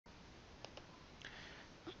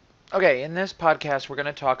Okay, in this podcast, we're going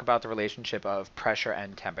to talk about the relationship of pressure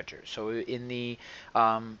and temperature. So, in the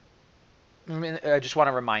I just want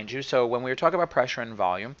to remind you. So, when we were talking about pressure and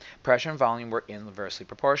volume were inversely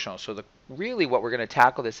proportional. So, really what we're going to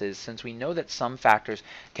tackle this is since we know that some factors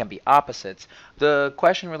can be opposites, the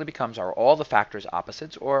question really becomes: are all the factors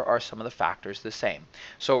opposites, or are some of the factors the same?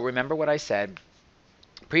 So, remember what I said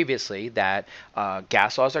previously that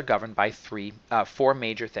gas laws are governed by four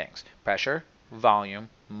major things: pressure, volume,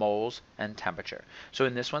 moles, and temperature. So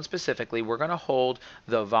in this one specifically, we're going to hold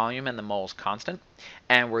the volume and the moles constant,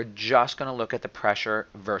 and we're just going to look at the pressure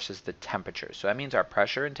versus the temperature. So that means our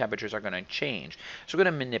pressure and temperatures are going to change. So we're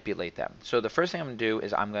going to manipulate them. So the first thing I'm going to do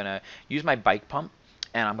is I'm going to use my bike pump,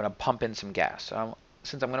 and I'm going to pump in some gas. So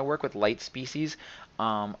since I'm going to work with light species,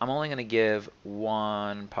 I'm only going to give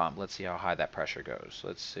one pump. Let's see how high that pressure goes.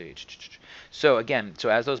 Let's see. So again, so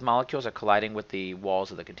as those molecules are colliding with the walls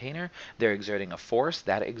of the container, they're exerting a force.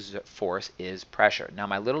 That force is pressure. Now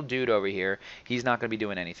my little dude over here, he's not going to be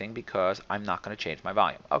doing anything because I'm not going to change my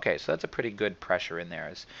volume. Okay, so that's a pretty good pressure in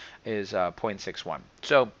there, is 0.61.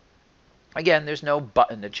 So again, there's no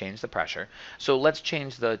button to change the pressure, so let's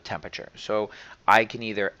change the temperature. So I can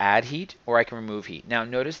either add heat or I can remove heat. Now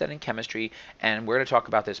notice that in chemistry, and we're going to talk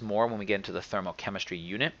about this more when we get into the thermochemistry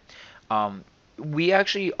unit, we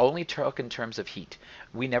actually only talk in terms of heat.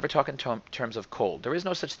 We never talk in terms of cold. There is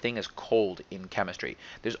no such thing as cold in chemistry.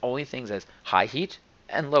 There's only things as high heat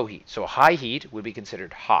and low heat. So high heat would be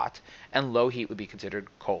considered hot, and low heat would be considered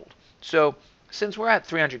cold. So since we're at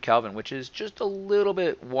 300 Kelvin, which is just a little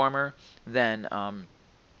bit warmer than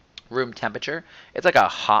room temperature, it's like a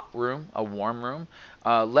hot room, a warm room.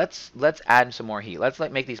 Let's add some more heat. Let's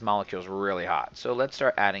make these molecules really hot. So let's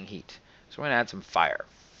start adding heat. So we're gonna add some fire.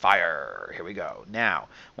 Fire. Here we go. Now,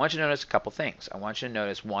 I want you to notice a couple things. I want you to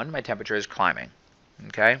notice one, my temperature is climbing.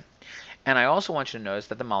 Okay. And I also want you to notice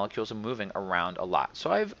that the molecules are moving around a lot.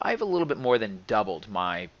 So I've a little bit more than doubled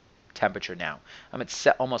my temperature now. I'm at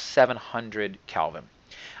almost 700 Kelvin.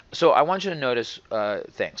 So I want you to notice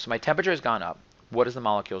things. So my temperature has gone up. What is the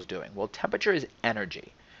molecules doing? Well, temperature is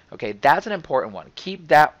energy. Okay, that's an important one. Keep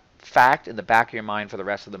that fact in the back of your mind for the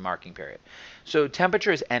rest of the marking period. So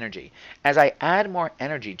temperature is energy. As I add more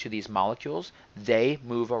energy to these molecules, they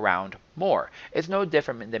move around more. It's no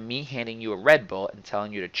different than me handing you a Red Bull and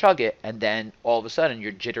telling you to chug it, and then all of a sudden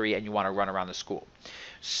you're jittery and you want to run around the school.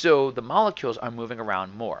 So the molecules are moving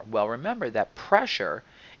around more. Well, remember that pressure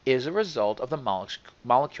is a result of the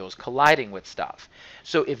molecules colliding with stuff.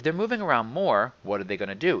 So if they're moving around more, what are they going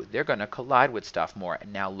to do? They're going to collide with stuff more.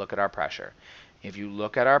 And now look at our pressure. If you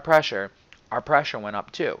look at our pressure went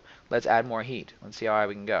up too. Let's add more heat. Let's see how high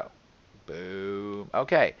we can go. Boom.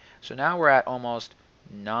 Okay, so now we're at almost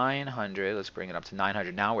 900. Let's bring it up to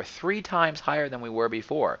 900. Now we're 3 times higher than we were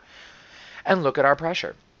before. And look at our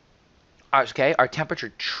pressure. Okay, our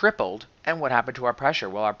temperature tripled, and what happened to our pressure?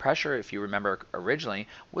 Well, our pressure, if you remember originally,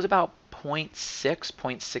 was about 0.6,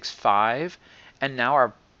 0.65, and now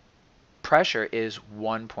our pressure is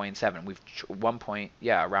 1.7. We've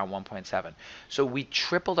around 1.7. So we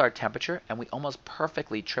tripled our temperature, and we almost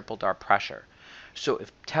perfectly tripled our pressure. So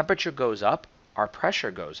if temperature goes up, our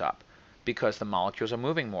pressure goes up because the molecules are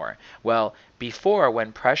moving more. Well, before,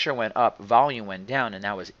 when pressure went up, volume went down, and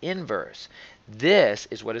that was inverse. This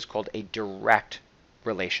is what is called a direct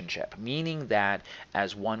relationship, meaning that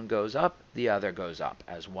as one goes up, the other goes up.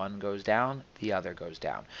 As one goes down, the other goes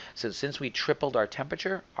down. So since we tripled our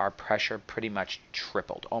temperature, our pressure pretty much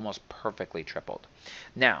tripled, almost perfectly tripled.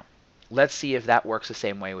 Now, let's see if that works the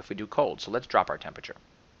same way if we do cold. So let's drop our temperature.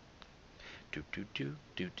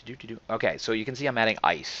 Okay, so you can see I'm adding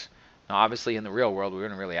ice. Now, obviously, in the real world, we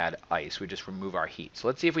wouldn't really add ice. We just remove our heat. So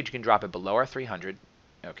let's see if we can drop it below our 300.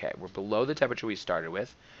 Okay, we're below the temperature we started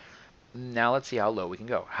with. Now let's see how low we can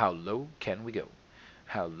go. How low can we go?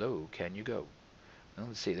 How low can you go? Now,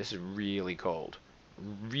 let's see. This is really cold.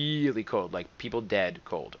 Really cold, like people dead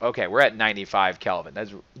cold. Okay, we're at 95 Kelvin.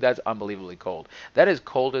 That's unbelievably cold. That is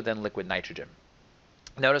colder than liquid nitrogen.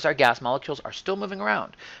 Notice our gas molecules are still moving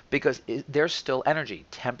around because there's still energy.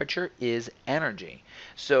 Temperature is energy.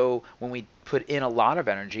 So when we put in a lot of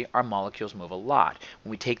energy, our molecules move a lot.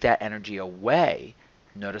 When we take that energy away,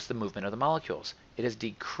 notice the movement of the molecules. It has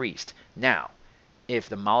decreased. Now, if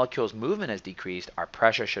the molecule's movement has decreased, our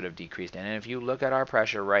pressure should have decreased. And if you look at our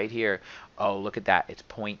pressure right here, oh, look at that. It's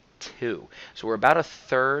 0.2. So we're about a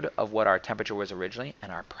third of what our temperature was originally,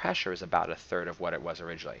 and our pressure is about a third of what it was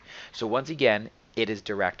originally. So once again, it is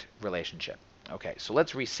direct relationship. Okay, so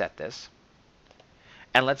let's reset this.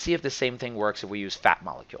 And let's see if the same thing works if we use fat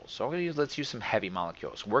molecules. So let's use some heavy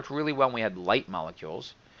molecules. Worked really well when we had light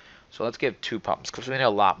molecules. So let's give 2 pumps because we need a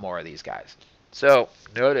lot more of these guys. So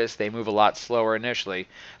notice they move a lot slower initially.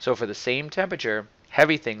 So for the same temperature,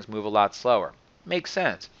 heavy things move a lot slower. Makes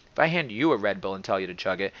sense. If I hand you a Red Bull and tell you to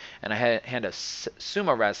chug it, and I hand a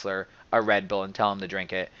sumo wrestler a Red Bull and tell him to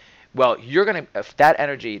drink it, well, you're going to, if that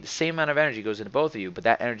energy, the same amount of energy goes into both of you, but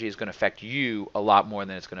that energy is going to affect you a lot more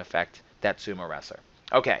than it's going to affect that sumo wrestler.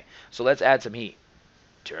 Okay, so let's add some heat.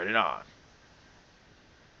 Turn it on.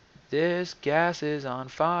 This gas is on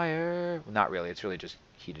fire. Not really, it's really just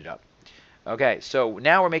heated up. Okay, so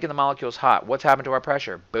now we're making the molecules hot. What's happened to our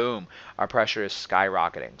pressure? Boom, our pressure is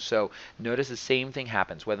skyrocketing. So notice the same thing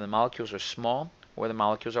happens, whether the molecules are small or the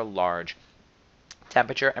molecules are large.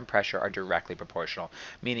 Temperature and pressure are directly proportional,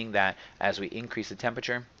 meaning that as we increase the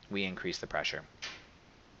temperature, we increase the pressure.